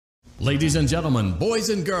Ladies and gentlemen, boys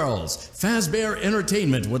and girls, Fazbear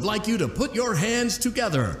Entertainment would like you to put your hands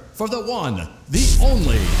together for the one, the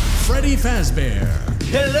only, Freddy Fazbear.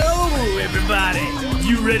 Hello, everybody.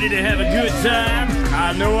 You ready to have a good time?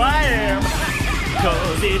 I know I am.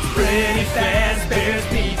 Cause it's Freddy Fazbear's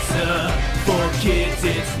Pizza. For kids,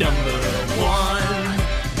 it's #1.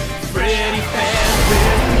 Freddy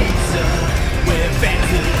Fazbear's Pizza, where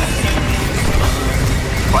fantasy is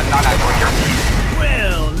fun. But not actually your piece.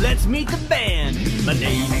 Well, let's meet the band. My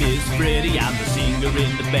name is Freddy, I'm the singer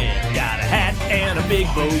in the band. Got a hat and a big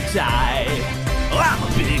bow tie. Oh, I'm a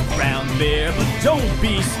big brown bear, but don't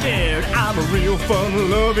be scared. I'm a real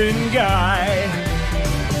fun-loving guy.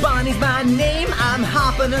 Bonnie's my name, I'm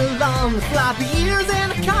hopping along with floppy ears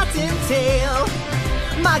and a cotton tail.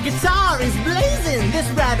 My guitar is blazing, this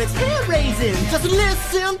rabbit's hair raising. Just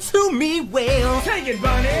listen to me wail. Take it,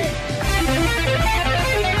 Bunny!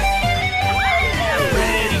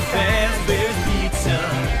 Freddy Fazbear's Pizza.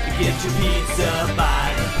 Get your pizza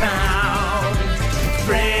by the pound.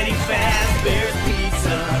 Freddy Fazbear's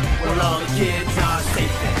Pizza, where all the kids are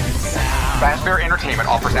safe and sound. Fazbear Entertainment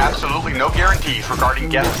offers absolutely no guarantees regarding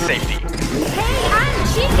guest safety. Hey, I'm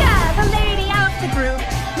Chica, the lady of the group.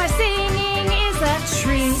 My singing is a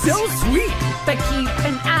treat. So sweet! But keep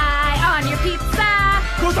an eye on your pizza.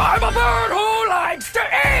 Cause I'm a bird who likes to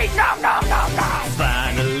eat! Nom nom nom nom!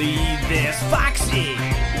 Finally, there's Foxy.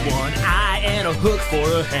 One eye and a hook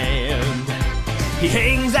for a hand. He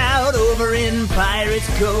hangs out over in Pirate's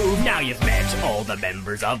Cove. Now you've met all the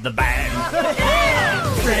members of the band.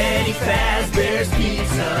 Freddy Fazbear's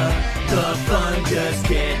Pizza. The fun just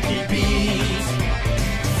can't be beat.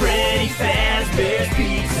 Freddy Fazbear's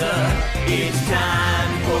Pizza. It's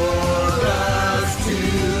time for us to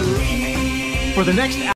eat. For the next